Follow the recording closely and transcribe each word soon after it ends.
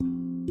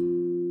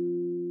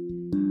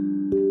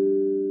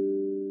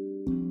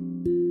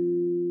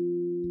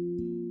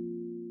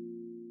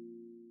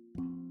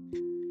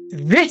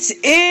This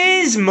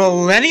is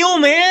Millennial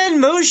Man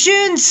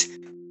Motions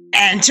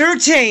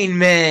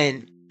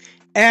Entertainment.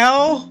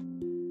 LLC.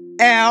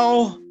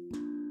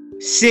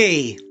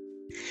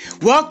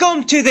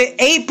 Welcome to the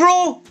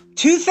April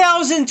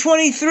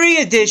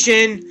 2023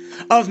 edition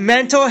of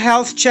Mental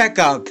Health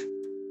Checkup.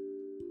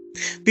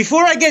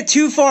 Before I get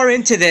too far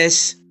into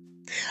this,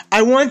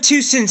 I want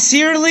to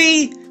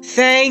sincerely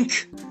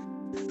thank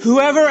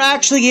whoever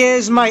actually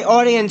is my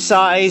audience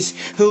size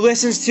who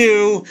listens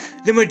to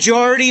the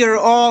majority or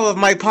all of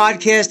my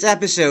podcast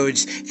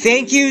episodes.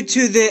 Thank you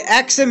to the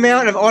X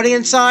amount of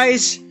audience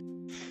size.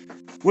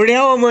 We're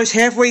now almost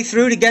halfway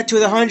through to get to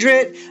the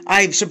 100.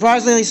 I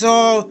surprisingly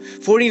saw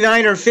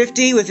 49 or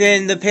 50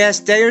 within the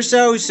past day or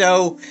so.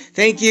 So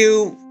thank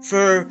you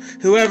for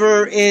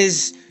whoever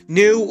is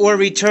new or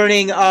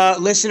returning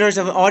listeners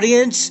of the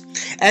audience.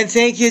 And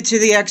thank you to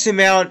the X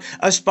amount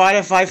of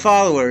Spotify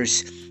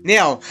followers.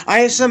 Now, I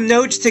have some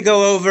notes to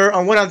go over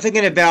on what I'm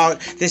thinking about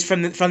this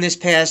from this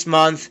past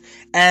month,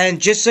 and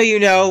just so you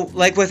know,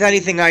 like with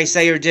anything I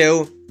say or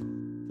do,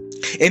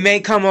 it may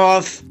come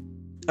off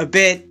a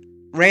bit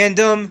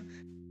random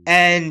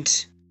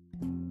and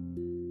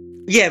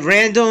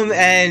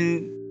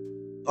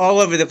all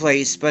over the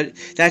place, but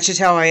that's just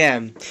how I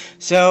am.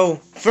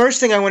 So, first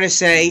thing I want to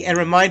say and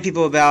remind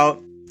people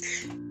about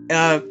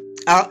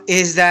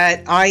is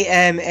that I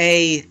am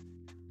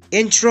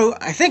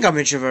I think I'm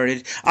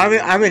introverted.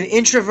 I'm an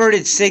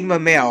introverted Sigma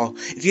male.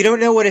 If you don't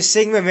know what a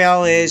Sigma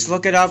male is,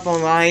 look it up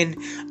online.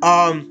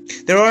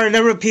 There are a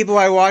number of people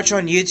I watch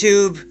on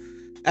YouTube.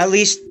 At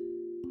least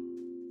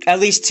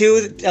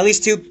two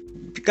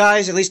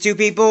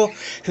people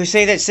who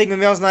say that Sigma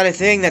male is not a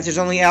thing. That there's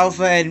only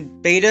alpha and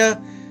beta.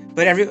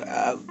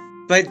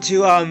 But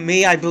to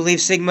me, I believe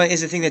Sigma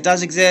is a thing that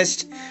does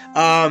exist.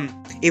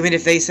 Even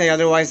if they say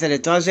otherwise that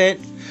it doesn't.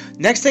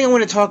 Next thing I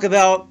want to talk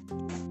about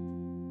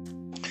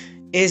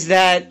is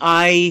that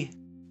I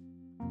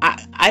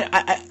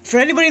for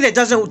anybody that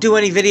doesn't do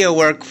any video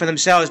work for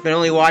themselves but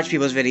only watch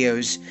people's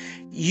videos,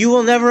 you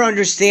will never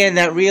understand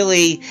that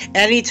really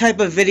any type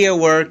of video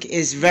work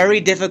is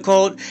very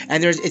difficult,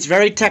 and it's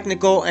very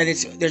technical, and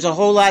there's a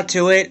whole lot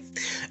to it.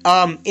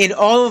 In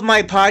all of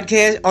my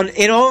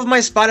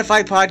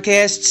Spotify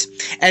podcasts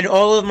and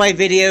all of my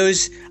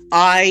videos,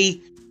 I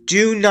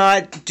do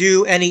not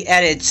do any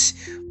edits.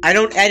 I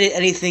don't edit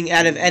anything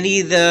out of any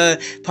of the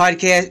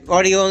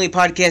audio-only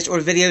podcasts or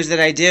videos that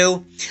I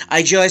do.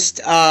 I just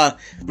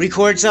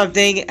record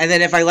something, and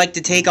then if I like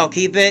to take, I'll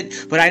keep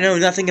it. But I know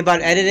nothing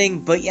about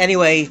editing. But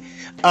anyway,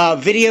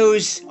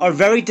 videos are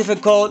very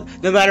difficult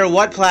no matter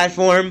what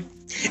platform.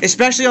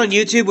 Especially on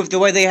YouTube, with the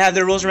way they have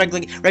their rules and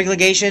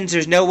regulations.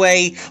 There's no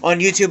way on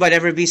YouTube I'd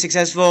ever be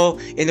successful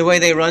in the way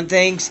they run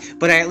things,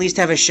 but I at least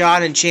have a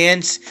shot and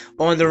chance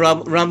on the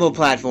Rumble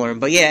platform.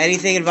 But yeah,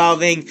 anything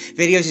involving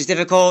videos is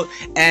difficult,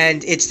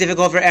 and it's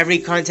difficult for every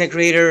content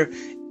creator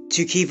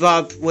to keep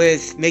up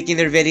with making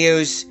their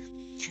videos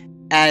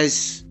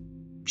as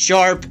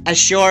sharp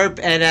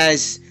and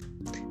as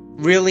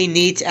really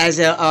neat as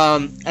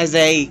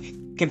they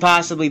can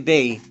possibly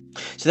be.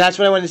 So that's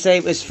what I wanted to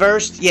say. Was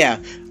first, yeah,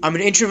 I'm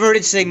an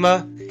introverted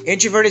Sigma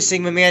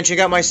man. Check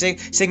out my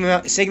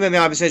Sigma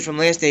male episodes from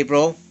last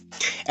April.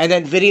 And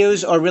then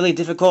videos are really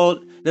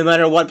difficult no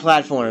matter what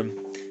platform.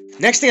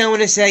 Next thing I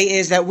want to say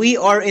is that we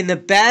are in the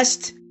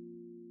best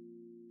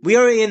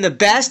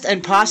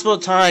and possible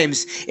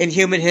times in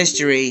human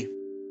history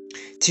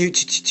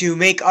to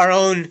make our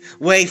own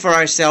way for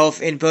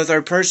ourselves in both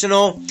our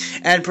personal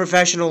and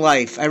professional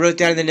life. I wrote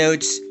down in the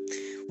notes,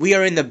 we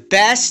are in the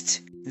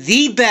best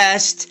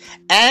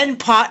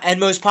and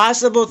most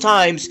possible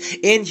times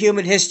in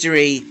human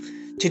history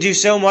to do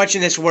so much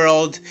in this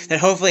world that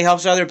hopefully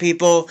helps other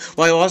people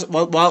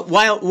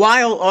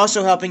while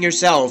also helping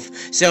yourself.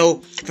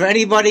 So for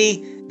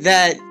anybody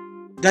that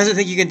doesn't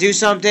think you can do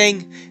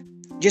something,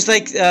 just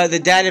like the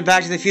dad in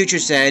Back to the Future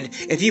said,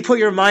 if you put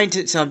your mind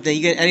to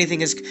something, anything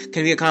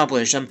can be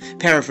accomplished. I'm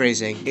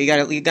paraphrasing. You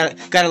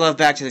gotta love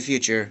Back to the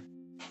Future.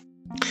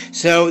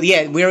 So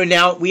yeah, we are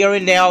now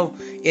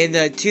in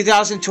the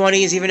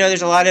 2020s, even though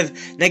there's a lot of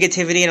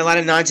negativity and a lot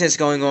of nonsense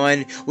going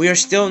on, we are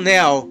still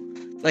now,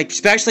 like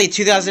especially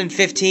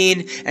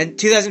 2015 and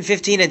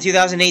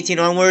 2018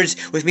 onwards,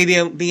 with me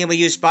being able to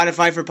use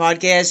Spotify for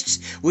podcasts,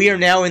 we are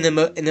now in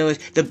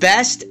the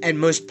best and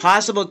most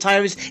possible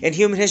times in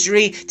human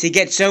history to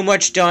get so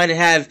much done and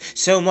have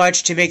so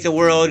much to make the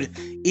world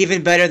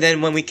even better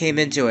than when we came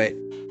into it.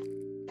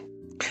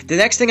 The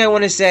next thing I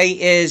want to say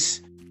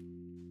is,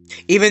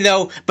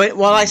 but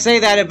while I say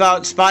that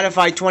about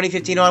Spotify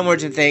 2015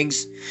 onwards and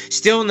things,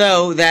 still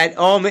know that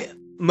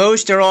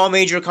most or all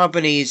major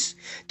companies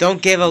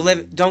don't care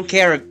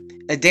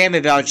a damn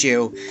about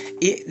you.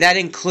 That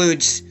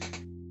includes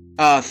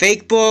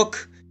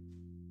Facebook,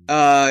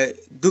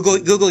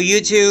 Google,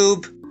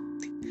 YouTube.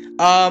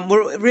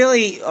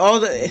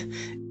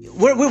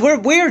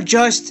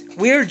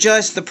 We're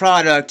just the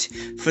product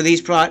for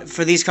these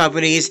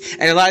companies,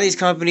 and a lot of these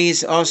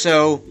companies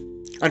also,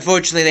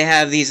 unfortunately, they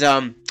have these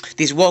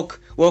woke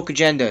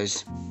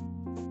agendas.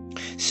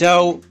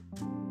 So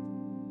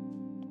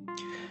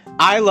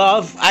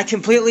I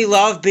completely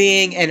love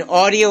being an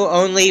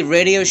audio-only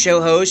radio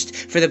show host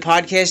for the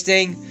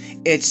podcasting.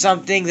 It's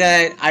something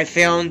that I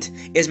found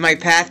is my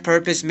path,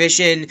 purpose,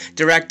 mission,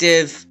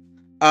 directive,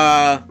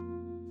 the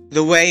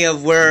way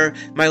of where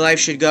my life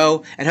should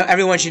go, and how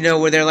everyone should know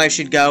where their life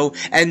should go.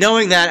 And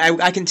knowing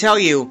that, I can tell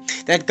you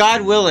that,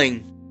 God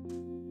willing,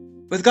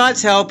 with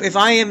God's help, if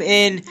I am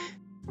in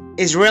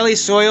Israeli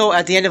soil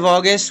at the end of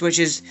August, which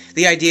is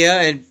the idea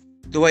and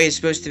the way it's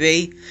supposed to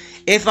be,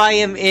 if I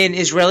am in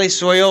Israeli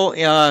soil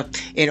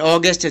in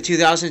August of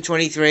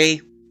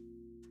 2023,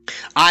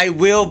 I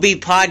will be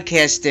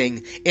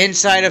podcasting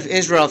inside of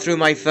Israel through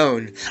my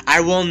phone.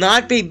 I will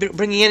not be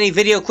bringing any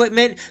video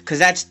equipment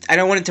because I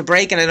don't want it to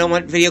break, and I don't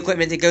want video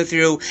equipment to go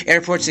through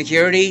airport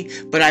security.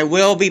 But I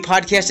will be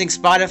podcasting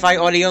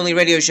Spotify audio-only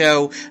radio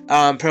show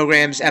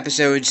programs,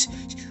 episodes,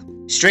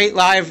 straight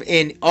live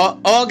in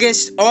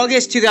August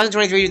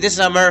 2023, this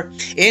summer,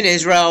 in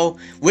Israel,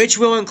 which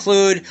will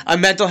include a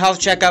mental health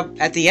checkup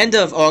at the end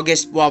of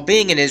August while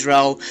being in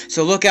Israel.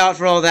 So look out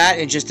for all that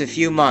in just a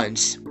few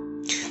months.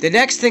 The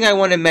next thing I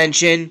want to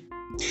mention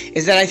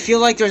is that I feel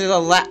like there's a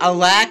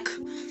lack.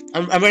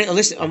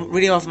 I'm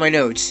reading off my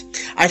notes.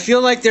 I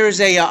feel like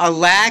there's a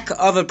lack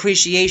of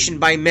appreciation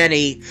by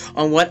many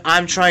on what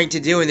I'm trying to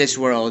do in this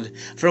world.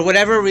 For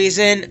whatever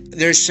reason,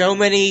 there's so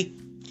many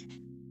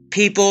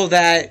people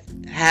that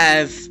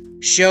have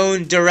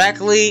shown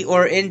directly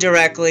or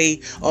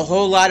indirectly a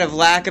whole lot of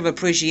lack of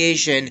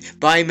appreciation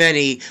by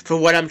many for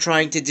what I'm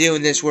trying to do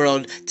in this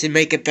world to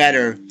make it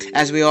better,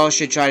 as we all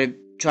should try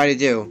to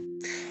do.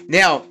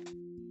 Now,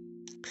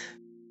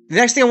 the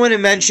next thing I want to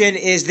mention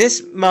is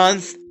this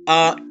month,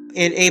 in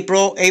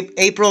April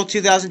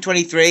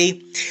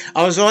 2023,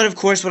 I was on, of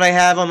course, what I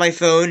have on my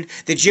phone,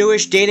 the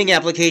Jewish dating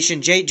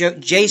application,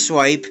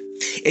 J-Swipe.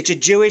 It's a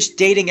Jewish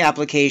dating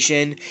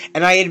application,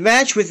 and I had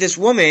matched with this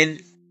woman,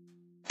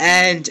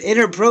 and in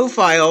her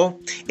profile,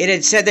 it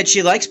had said that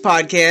she likes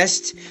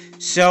podcasts,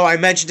 so I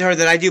mentioned to her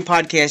that I do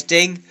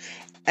podcasting.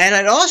 And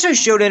it also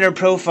showed in her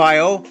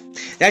profile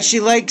that she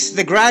likes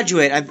The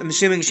Graduate. I'm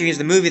assuming she means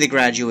the movie The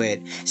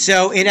Graduate.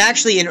 So in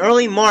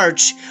early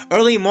March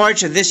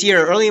of this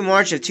year, early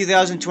March of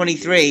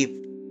 2023,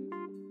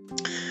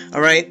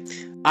 alright,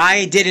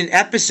 I did an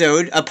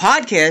episode, a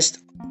podcast,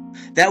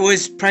 that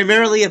was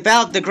primarily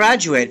about The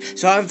Graduate.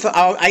 So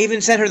I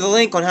even sent her the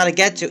link on how to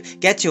get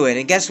to it,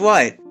 and guess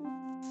what?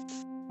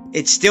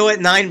 It's still at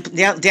 9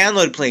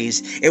 download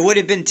plays. It would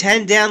have been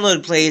 10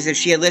 download plays if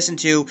she had listened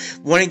to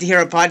wanting to hear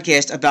a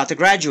podcast about The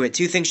Graduate.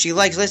 2 things she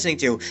likes listening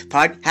to.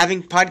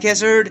 Having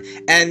podcasts heard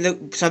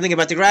and something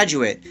about The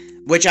Graduate,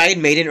 which I had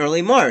made in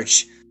early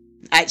March.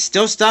 It's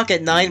still stuck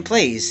at 9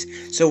 plays.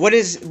 So what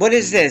is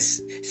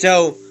this?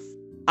 So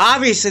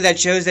obviously that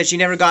shows that she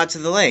never got to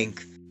the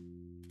link.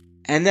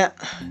 And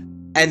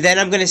then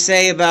I'm going to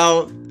say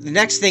about the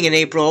next thing in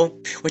April,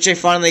 which I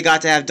finally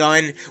got to have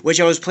done,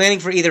 which I was planning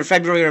for either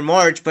February or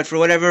March, but for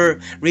whatever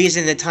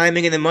reason the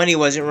timing and the money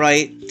wasn't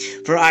right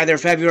for either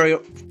February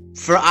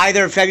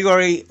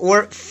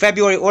or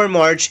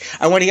March.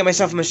 I want to get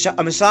myself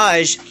a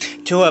massage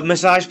to a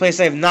massage place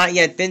I have not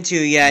yet been to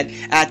yet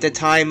at the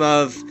time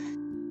of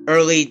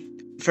early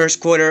first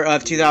quarter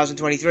of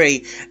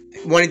 2023.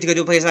 Wanting to go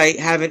to a place I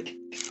haven't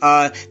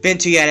been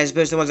to yet as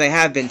opposed to the ones I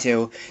have been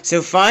to.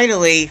 So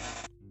finally,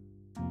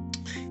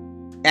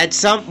 at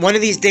one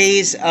of these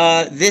days,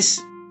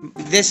 this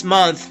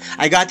month,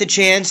 I got the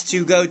chance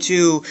to go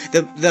to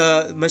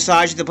the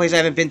massage at the place I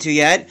haven't been to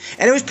yet,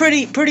 and it was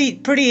pretty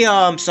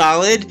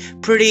solid,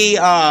 pretty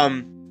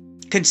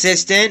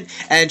consistent,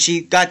 and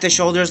she got the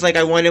shoulders like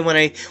I wanted when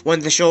I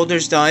wanted the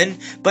shoulders done.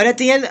 But at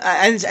the end,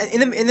 and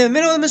in the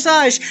middle of the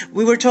massage,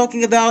 we were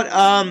talking about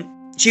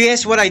she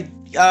asked what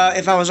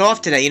if I was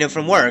off today,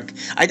 from work.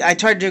 I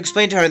tried to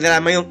explain to her that I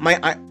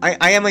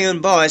am my own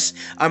boss.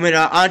 I'm an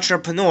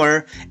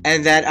entrepreneur,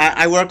 and that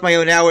I work my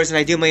own hours and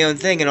I do my own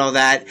thing and all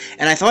that.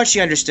 And I thought she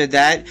understood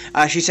that.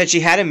 She said she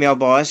had a male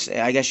boss.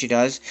 I guess she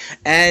does.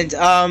 And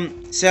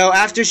so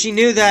after she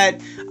knew that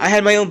I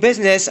had my own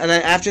business, and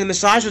after the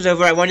massage was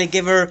over, I wanted to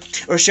give her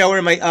or show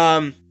her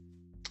my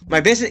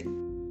business.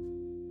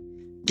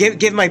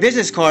 Give my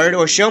business card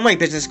or show my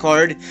business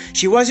card.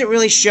 She wasn't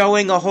really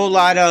showing a whole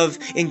lot of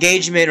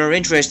engagement or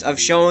interest of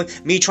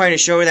me trying to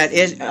show her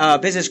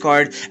that business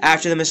card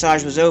after the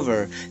massage was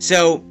over.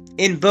 So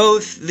in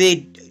both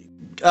the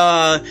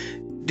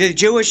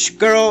Jewish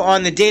girl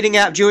on the dating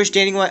app, Jewish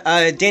dating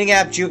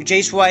app,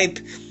 J-Swipe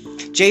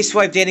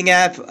dating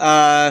app,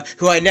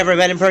 who I never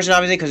met in person,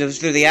 obviously, because it was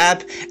through the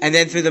app, and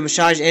then through the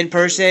massage in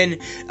person.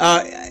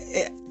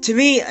 To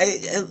me,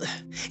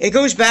 it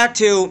goes back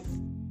to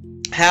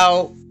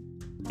how,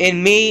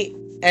 in me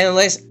and at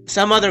least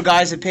some other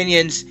guys'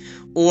 opinions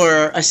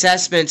or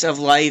assessments of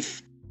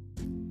life,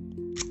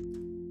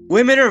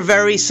 women are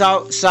very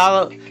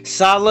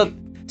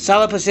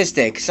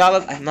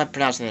solipsistic. I'm not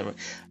pronouncing that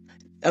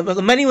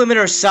right. Many women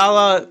are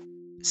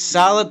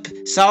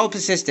solipsistic.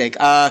 SOLIPSISTIC.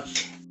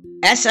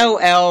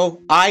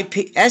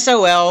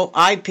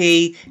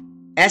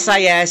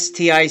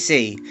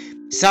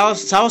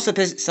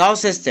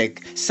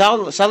 solipsistic,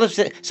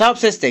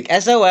 Solipsistic.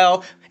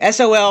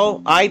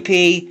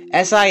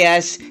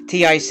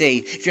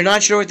 If you're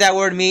not sure what that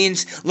word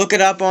means, look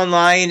it up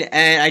online.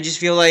 And I just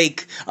feel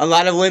like a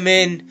lot of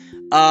women,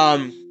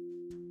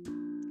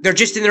 they're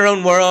just in their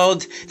own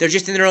world. They're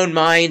just in their own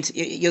mind.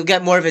 You'll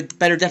get more of a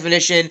better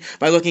definition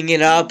by looking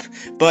it up.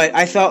 But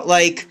I felt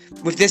like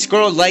with this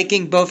girl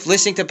liking both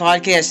listening to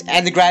podcasts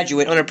and The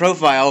Graduate on her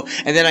profile,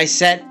 and then I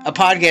sent a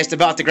podcast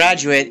about The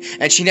Graduate,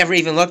 and she never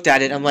even looked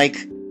at it. I'm like,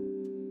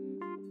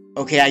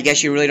 okay, I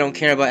guess you really don't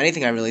care about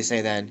anything I really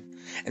say then.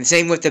 And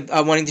same with the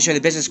wanting to show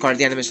the business card at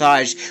the end of the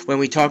massage when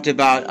we talked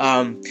about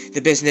the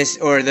business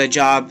or the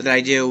job that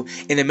I do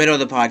in the middle of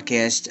the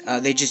podcast.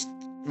 They just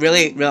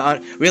really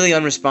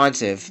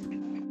unresponsive.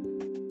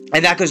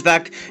 And that goes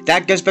back to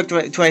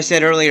what I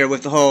said earlier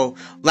with the whole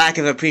lack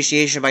of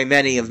appreciation by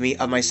many of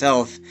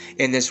myself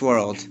in this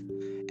world.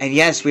 And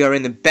yes, we are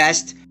in the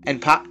best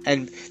and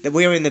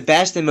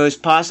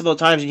most possible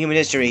times in human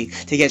history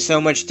to get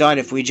so much done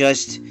if we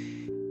just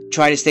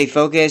try to stay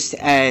focused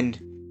and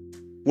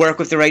work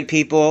with the right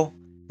people,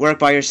 work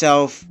by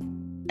yourself,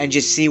 and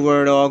just see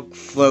where it all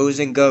flows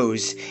and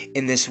goes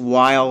in this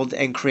wild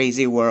and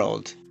crazy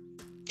world.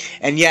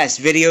 And yes,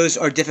 videos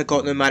are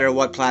difficult no matter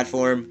what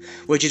platform,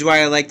 which is why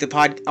I like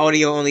the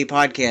audio-only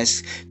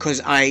podcasts, because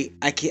I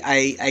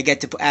get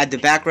to add the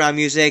background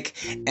music,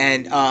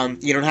 and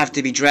you don't have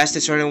to be dressed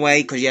a certain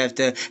way, because you have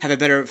to have a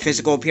better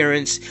physical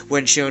appearance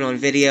when shown on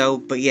video,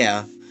 but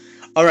yeah.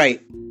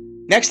 Alright,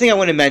 next thing I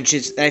want to mention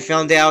is that I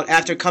found out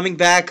after coming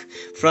back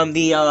from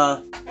the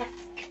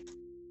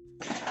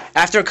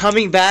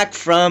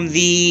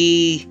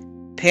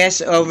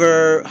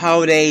Passover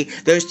holiday,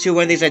 those 2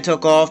 Wednesdays I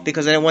took off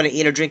because I didn't want to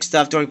eat or drink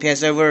stuff during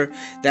Passover.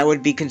 That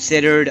would be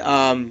considered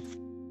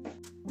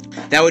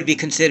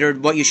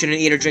what you shouldn't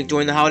eat or drink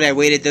during the holiday. I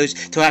waited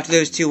till after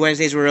those 2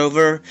 Wednesdays were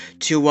over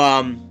to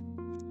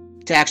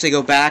actually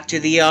go back to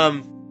the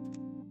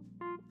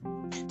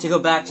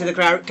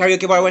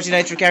karaoke bar Wednesday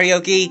nights for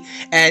karaoke.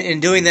 And in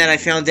doing that, I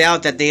found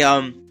out that they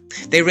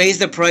raised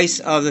the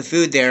price of the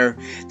food there.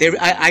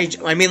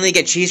 I mainly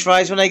get cheese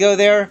fries when I go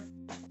there.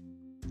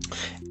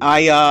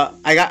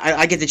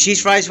 I get the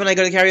cheese fries when I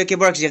go to the karaoke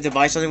bar because you have to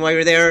buy something while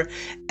you're there,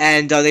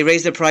 and they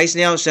raised the price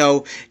now.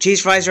 So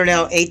cheese fries are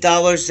now $8,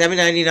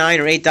 $7.99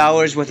 or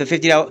 $8 with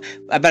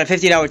about a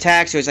 $50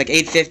 tax. So it's like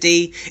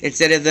 $8.50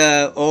 instead of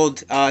the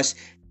old $7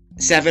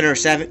 or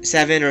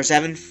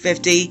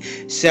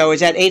 $7.50. So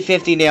it's at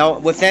 $8.50 now.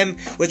 With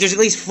there's at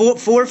least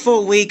four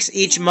full weeks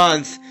each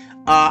month.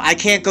 I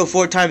can't go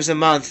 4 times a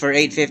month for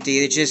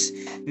 $8.50. It's just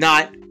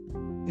not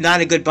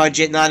a good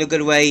budget, not a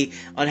good way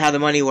on how the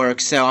money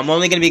works. So I'm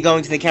only going to be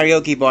going to the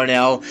karaoke bar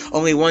now,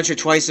 only once or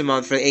twice a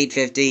month for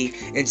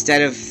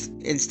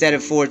 $8.50 instead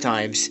of 4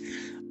 times.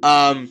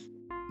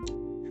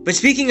 But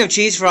speaking of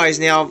cheese fries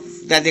now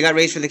that they got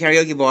raised for the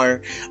karaoke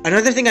bar,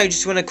 another thing I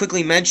just want to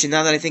quickly mention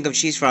now that I think of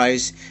cheese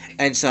fries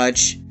and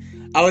such,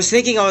 I was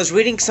reading or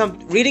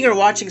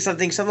watching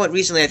something somewhat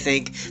recently, I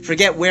think,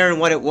 forget where and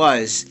what it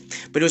was,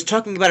 but it was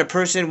talking about a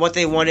person, what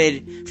they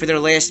wanted for their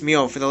last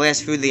meal, for the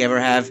last food they ever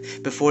have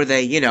before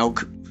they,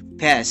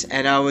 pass.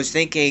 And I was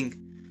thinking,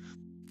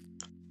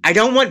 I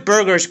don't want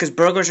burgers because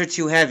burgers are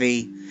too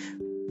heavy.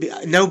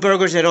 No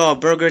burgers at all.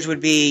 Burgers would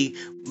be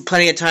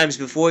plenty of times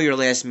before your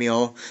last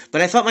meal.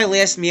 But I thought my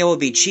last meal would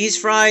be cheese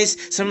fries,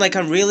 something like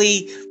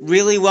really,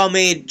 really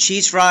well-made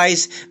cheese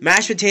fries,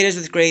 mashed potatoes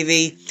with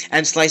gravy,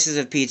 and slices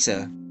of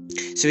pizza.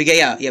 So we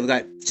got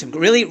some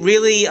really,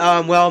 really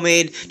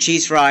well-made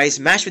cheese fries,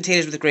 mashed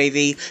potatoes with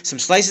gravy, some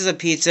slices of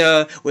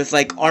pizza with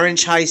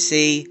orange high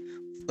C,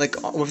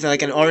 with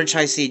an orange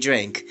high C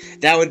drink.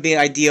 That would be an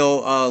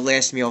ideal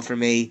last meal for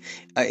me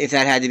if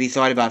that had to be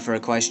thought about for a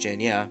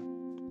question. Yeah.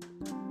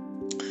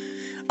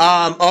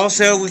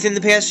 Also, within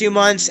the past few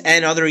months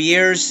and other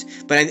years,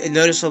 but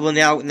noticeable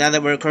now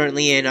that we're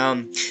currently in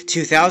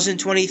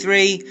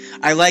 2023,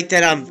 I like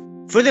that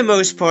for the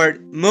most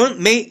part,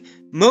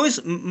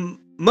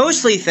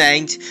 mostly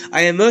thanked.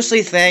 I am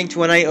mostly thanked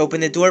when I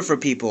open the door for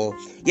people.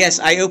 Yes,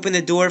 I open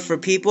the door for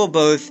people,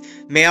 both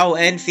male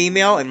and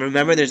female, and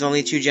remember, there's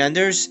only 2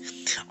 genders.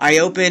 I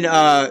open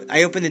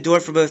the door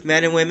for both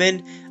men and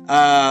women.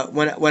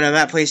 When I'm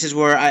at places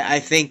where I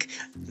think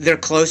they're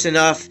close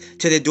enough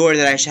to the door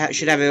that I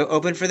should have it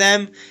open for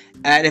them.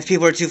 And if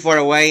people are too far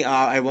away,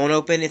 I won't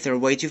open. If they're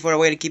way too far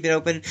away to keep it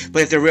open,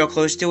 but if they're real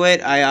close to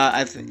it,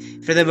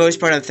 for the most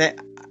part,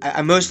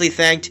 I'm mostly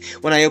thanked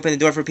when I open the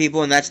door for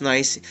people, and that's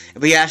nice.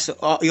 But you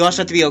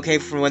also have to be okay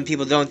for when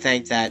people don't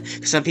thank that.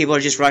 Some people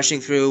are just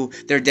rushing through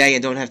their day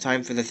and don't have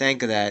time for the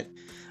thank of that.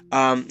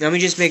 Let me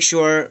just make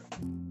sure.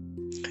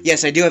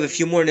 Yes, I do have a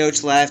few more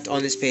notes left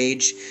on this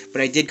page,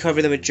 but I did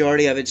cover the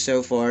majority of it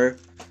so far.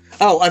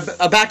 Oh,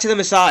 back to the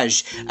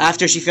massage.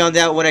 After she found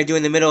out what I do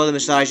in the middle of the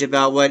massage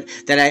about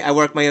that I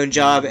work my own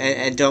job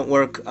and don't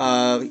work,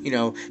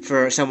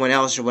 for someone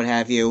else or what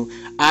have you,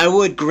 I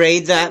would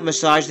grade that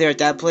massage there at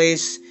that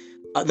place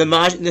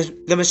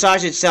the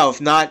massage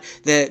itself, not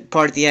the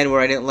part at the end where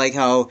I didn't like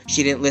how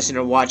she didn't listen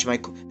or watch my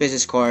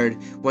business card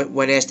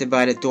when asked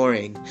about it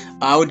during.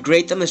 I would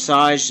grade the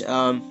massage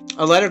a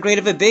letter grade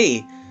of a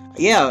B.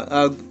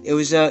 Yeah, it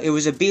was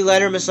a B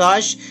letter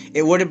massage.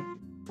 It would have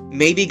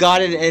maybe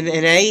got an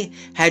A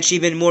had she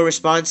been more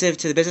responsive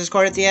to the business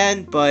card at the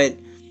end, but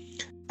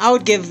I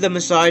would give the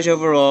massage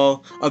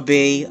overall a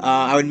B.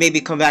 I would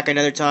maybe come back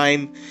another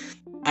time.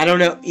 I don't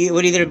know, it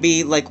would either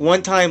be like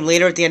one time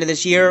later at the end of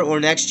this year or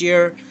next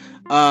year.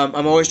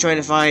 I'm always trying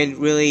to find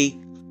really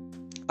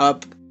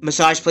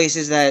massage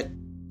places that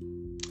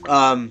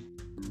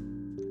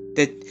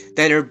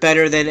that are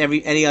better than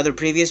any other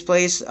previous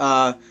place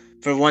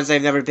for ones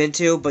I've never been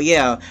to. But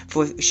yeah,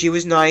 she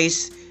was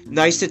nice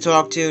to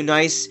talk to,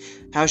 nice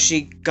how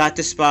she got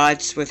the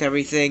spots with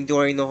everything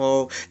during the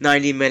whole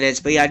 90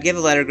 minutes. But yeah, I'd give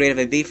a letter grade of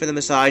a B for the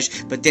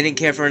massage, but didn't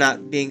care for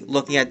not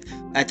looking at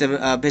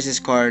the business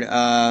card.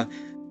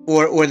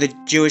 Or the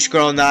Jewish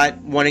girl not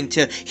wanting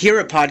to hear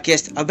a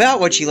podcast about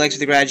what she likes with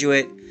The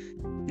Graduate.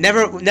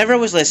 Never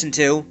was listened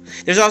to.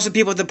 There's also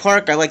people at the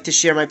park I like to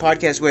share my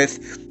podcast with.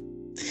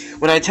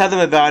 When I tell them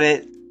about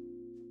it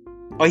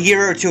a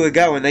year or two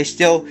ago, and they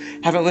still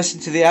haven't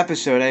listened to the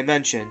episode I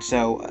mentioned.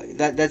 So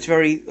that's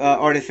very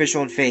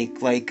artificial and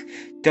fake. Like,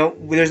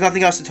 there's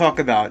nothing else to talk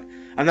about.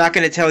 I'm not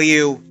going to tell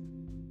you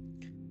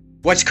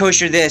what's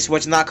kosher this,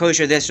 what's not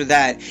kosher this or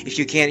that, if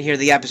you can't hear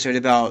the episode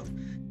about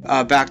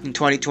back in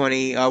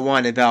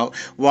 2021 about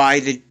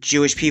why the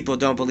Jewish people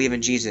don't believe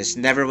in Jesus.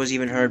 Never was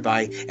even heard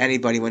by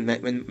anybody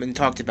when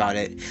talked about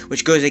it,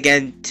 which goes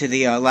again to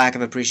the lack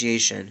of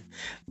appreciation.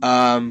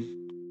 Alright,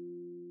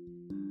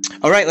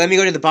 let me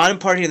go to the bottom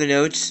part here of the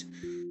notes.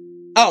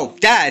 Oh,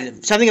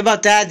 Dad! Something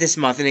about Dad this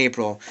month in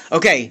April.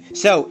 Okay,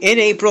 so in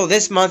April,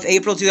 this month,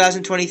 April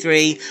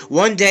 2023,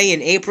 one day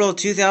in April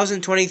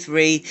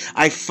 2023,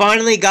 I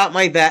finally got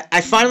my dad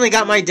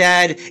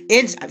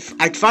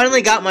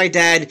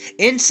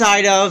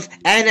inside of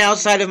and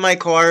outside of my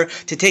car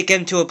to take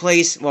him to a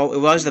place, well,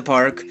 it was the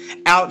park,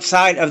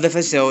 outside of the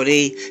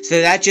facility. So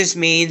that just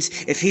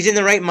means if he's in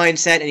the right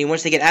mindset and he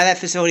wants to get out of that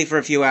facility for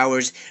a few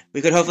hours,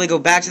 we could hopefully go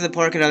back to the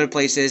park and other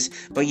places.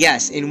 But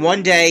yes, in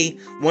one day,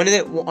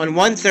 on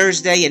one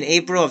Thursday in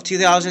April of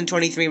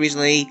 2023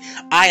 recently,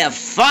 I have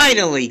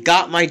finally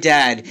got my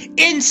dad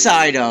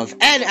inside of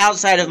and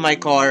outside of my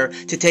car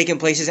to take him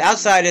places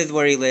outside of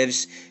where he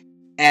lives.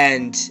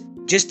 And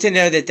just to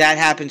know that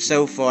happened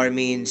so far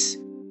means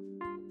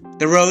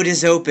the road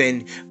is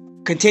open,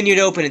 continued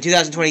open in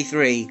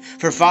 2023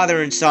 for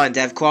father and son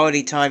to have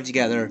quality time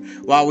together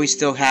while we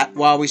still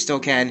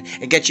can,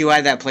 and get you out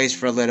of that place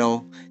for a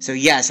little. So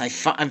yes,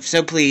 I'm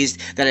so pleased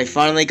that I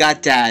finally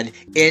got Dad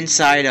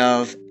inside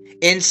of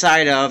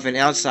and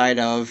outside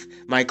of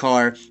my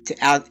car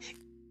to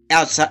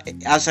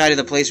outside of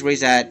the place where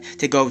he's at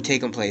to go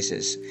take him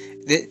places.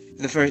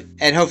 The first,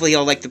 and hopefully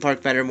he'll like the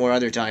park better more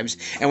other times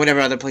and whatever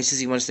other places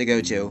he wants to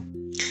go to.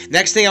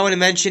 Next thing I want to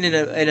mention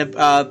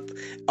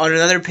on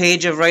another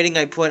page of writing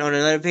I put on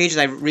another page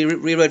that I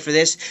rewrote for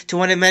this to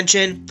want to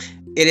mention.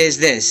 It is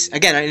this.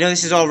 Again, I know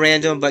this is all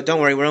random, but don't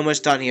worry, we're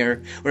almost done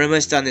here. We're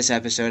almost done this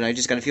episode. I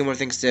just got a few more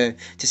things to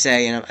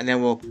say, and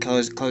then we'll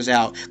conclude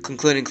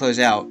and close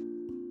out.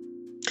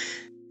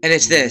 And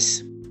it's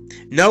this.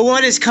 No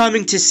one is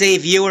coming to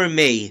save you or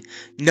me.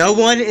 No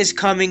one is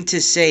coming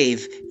to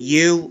save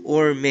you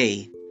or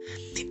me.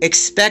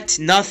 Expect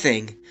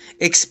nothing.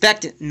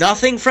 Expect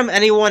nothing from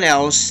anyone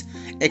else.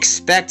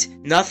 Expect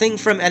nothing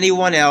from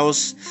anyone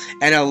else,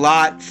 and a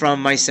lot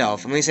from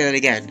myself. Let me say that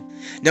again.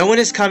 No one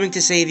is coming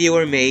to save you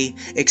or me.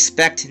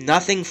 Expect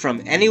nothing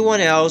from anyone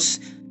else,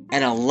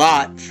 and a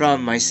lot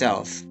from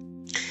myself.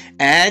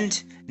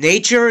 And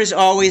nature is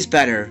always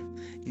better.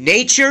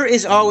 Nature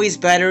is always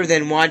better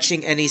than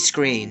watching any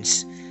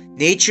screens.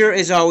 Nature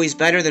is always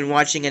better than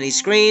watching any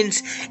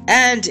screens.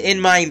 And in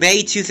my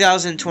May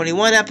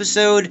 2021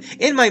 episode,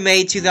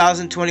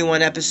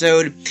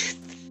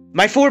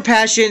 my 4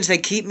 passions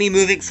that keep me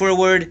moving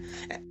forward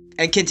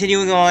and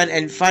continuing on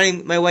and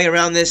finding my way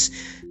around this,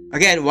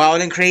 again,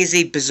 wild and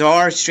crazy,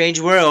 bizarre, strange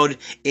world,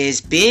 is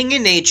being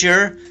in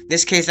nature, in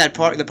this case the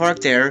park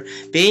there,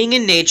 being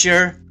in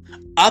nature,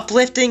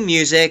 uplifting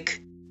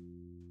music,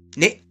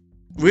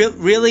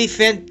 really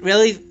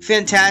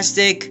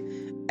fantastic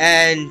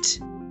and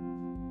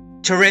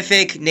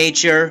terrific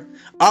nature,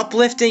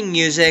 uplifting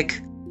music,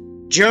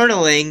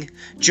 journaling.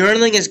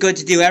 Journaling is good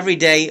to do every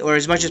day or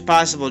as much as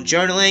possible.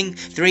 Journaling,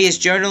 3 is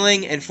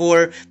journaling, and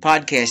 4,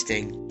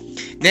 podcasting.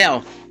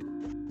 Now,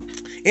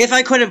 if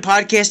I couldn't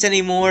podcast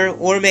anymore,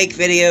 or make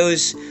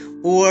videos,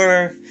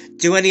 or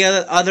do any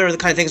other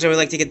kind of things I would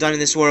like to get done in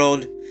this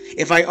world,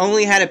 if I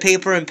only had a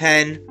paper and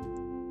pen,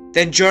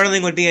 then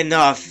journaling would be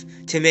enough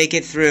to make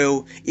it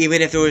through,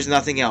 even if there was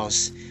nothing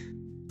else.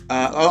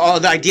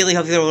 Ideally,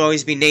 hopefully there will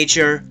always be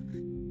nature,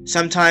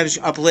 sometimes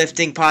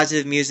uplifting,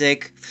 positive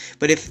music,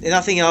 but if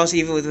nothing else,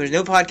 even if there's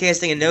no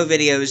podcasting and no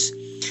videos,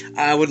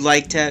 I would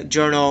like to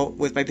journal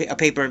with a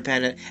paper and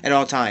pen at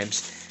all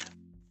times.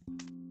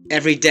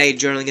 Every day,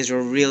 journaling is a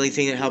really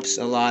thing that helps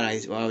a lot, I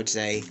would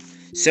say.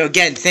 So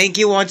again, thank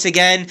you once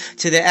again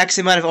to the X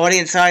amount of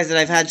audience size that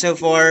I've had so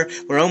far.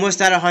 We're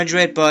almost at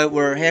 100, but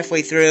we're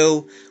halfway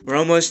through. We're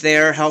almost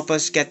there. Help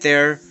us get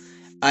there.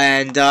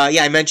 And,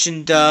 yeah, I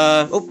mentioned,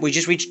 we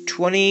just reached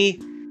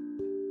 20...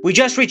 We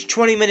just reached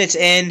 20 minutes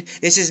in.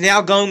 This is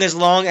now going as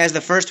long as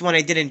the first one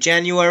I did in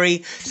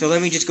January. So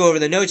let me just go over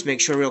the notes, make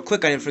sure real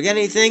quick I didn't forget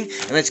anything.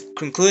 And let's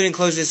conclude and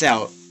close this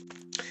out.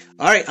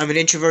 Alright, I'm an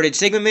introverted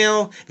Sigma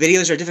male.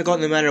 Videos are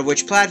difficult no matter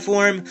which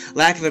platform.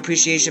 Lack of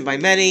appreciation by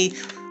many.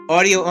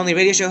 Audio-only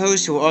radio show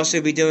host who will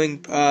also be doing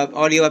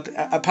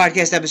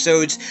podcast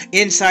episodes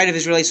inside of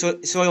Israeli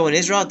soil in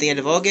Israel at the end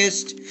of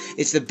August.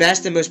 It's the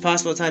best and most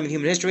possible time in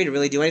human history to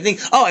really do anything.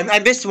 Oh, I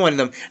missed one of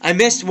them. I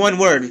missed one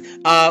word.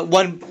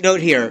 One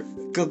note here.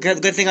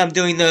 Good thing I'm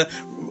doing the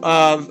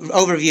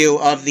overview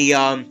of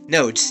the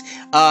notes.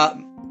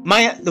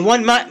 Maya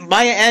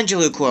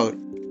Angelou quote.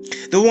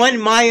 The one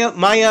Maya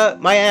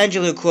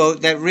Angelou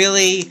quote that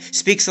really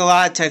speaks a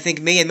lot to, I think,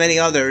 me and many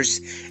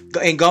others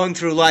in going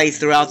through life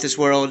throughout this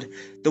world.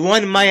 The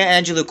one Maya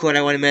Angelou quote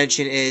I want to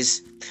mention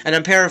is, and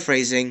I'm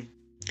paraphrasing,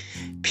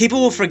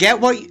 People will forget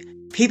what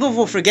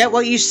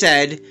you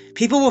said.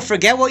 People will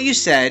forget what you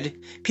said.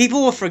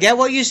 People will forget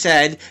what you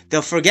said.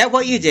 They'll forget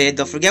what you did.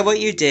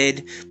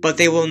 But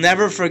they will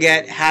never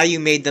forget how you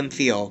made them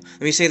feel.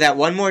 Let me say that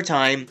one more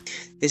time.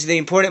 This is the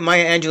important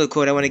Maya Angelou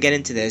quote. I want to get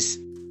into this.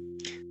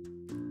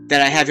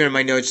 That I have here in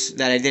my notes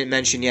that I didn't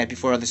mention yet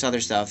before all this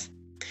other stuff.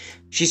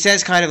 She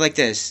says kind of like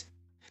this.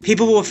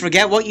 People will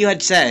forget what you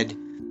had said.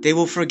 They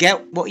will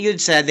forget what you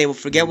had said. They will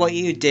forget what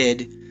you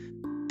did.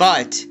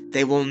 But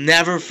they will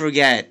never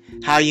forget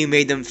how you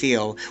made them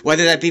feel.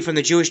 Whether that be from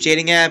the Jewish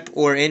dating app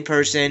or in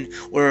person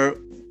or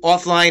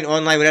offline,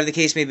 online, whatever the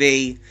case may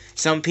be.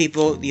 Some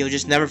people, you'll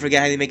just never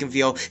forget how they make them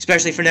feel.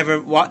 Especially for never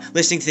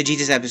listening to the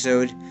Jesus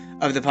episode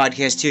of the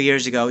podcast 2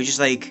 years ago. It's just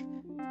like,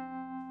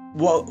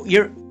 what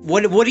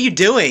are you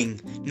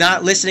doing?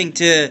 Not listening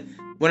to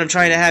what I'm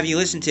trying to have you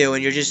listen to,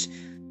 and you're just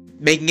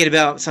making it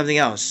about something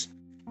else.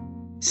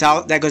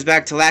 That goes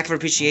back to lack of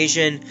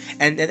appreciation,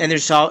 and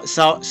there's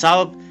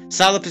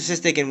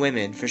solipsistic in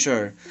women, for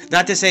sure.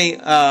 Not to say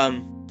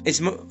it's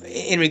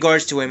in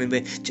regards to women,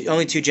 but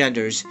only two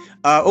genders.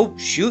 Oh,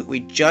 shoot,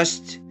 we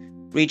just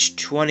reached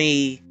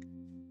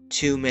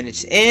 22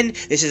 minutes in.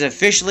 This is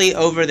officially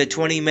over the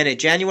 20-minute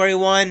January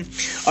one.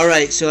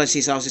 Alright, so let's see,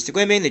 solipsistic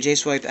women, the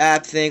J-Swipe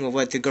app thing, of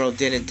what the girl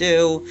didn't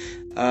do.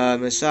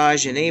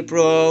 Massage in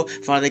April.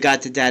 Finally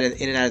got the dad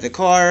in and out of the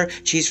car.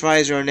 Cheese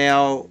fries are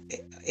now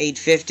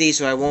 $8.50,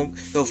 so I won't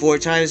go 4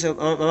 times a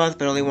month,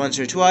 but only once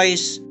or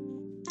twice.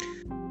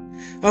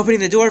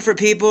 Opening the door for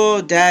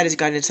people. Dad has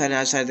gotten inside and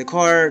outside of the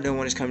car. No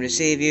one is coming to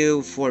save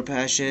you. 4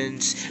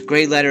 passions.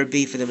 Great letter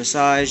B for the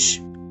massage.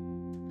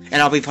 And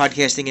I'll be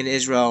podcasting in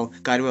Israel,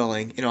 God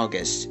willing, in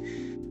August.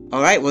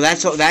 Alright, well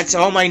that's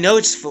all my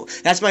notes.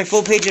 That's my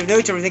full page of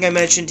notes, everything I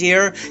mentioned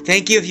here.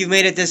 Thank you if you've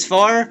made it this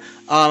far.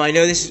 I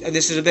know this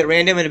is a bit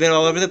random and a bit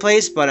all over the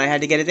place, but I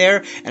had to get it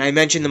there. And I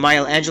mentioned the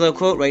Maya Angelou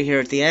quote right here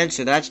at the end,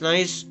 so that's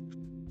nice.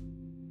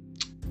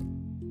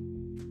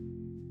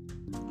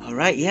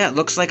 Alright, yeah, it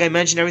looks like I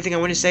mentioned everything I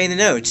want to say in the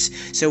notes.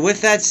 So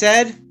with that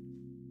said,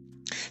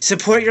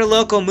 support your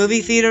local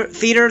movie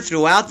theater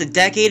throughout the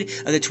decade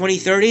of the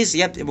 2030s.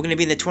 Yep, we're going to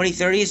be in the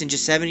 2030s and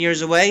just 7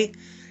 years away.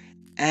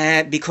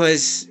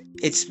 Because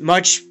it's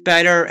much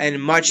better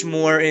and much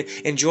more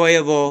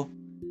enjoyable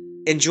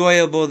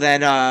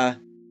than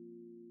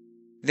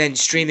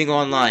streaming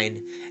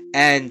online.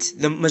 And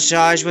the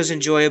massage was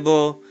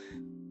enjoyable,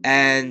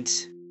 and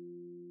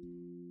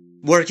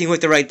working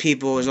with the right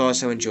people was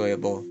also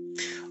enjoyable.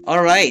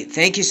 Alright,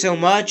 thank you so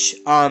much.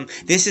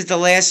 This is the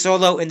last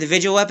solo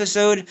individual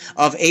episode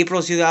of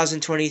April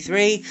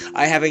 2023.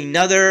 I have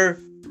another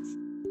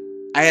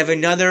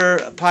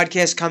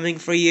podcast coming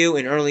for you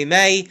in early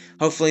May,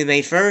 hopefully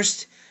May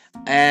 1st,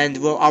 and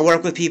I'll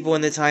work with people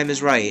when the time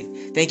is right.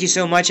 Thank you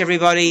so much,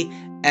 everybody,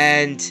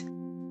 and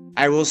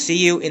I will see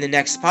you in the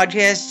next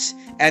podcasts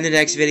and the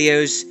next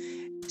videos,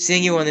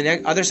 seeing you on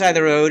the other side of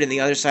the road and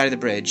the other side of the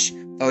bridge.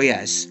 Oh,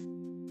 yes.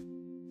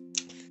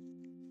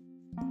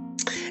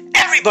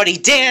 Everybody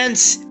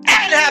dance and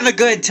have a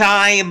good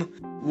time.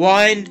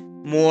 One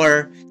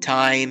more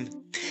time.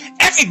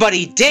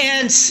 Everybody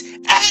dance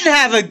and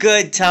have a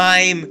good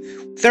time.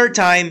 3rd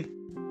time.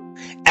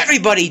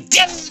 Everybody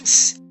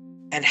dance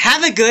and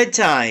have a good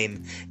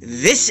time.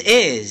 This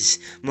is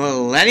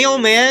Millennial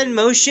Man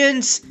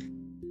Motions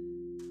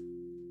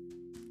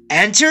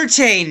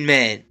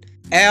Entertainment.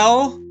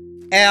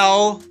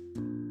 LLC.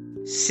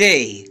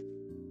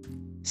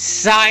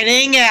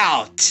 Signing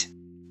out.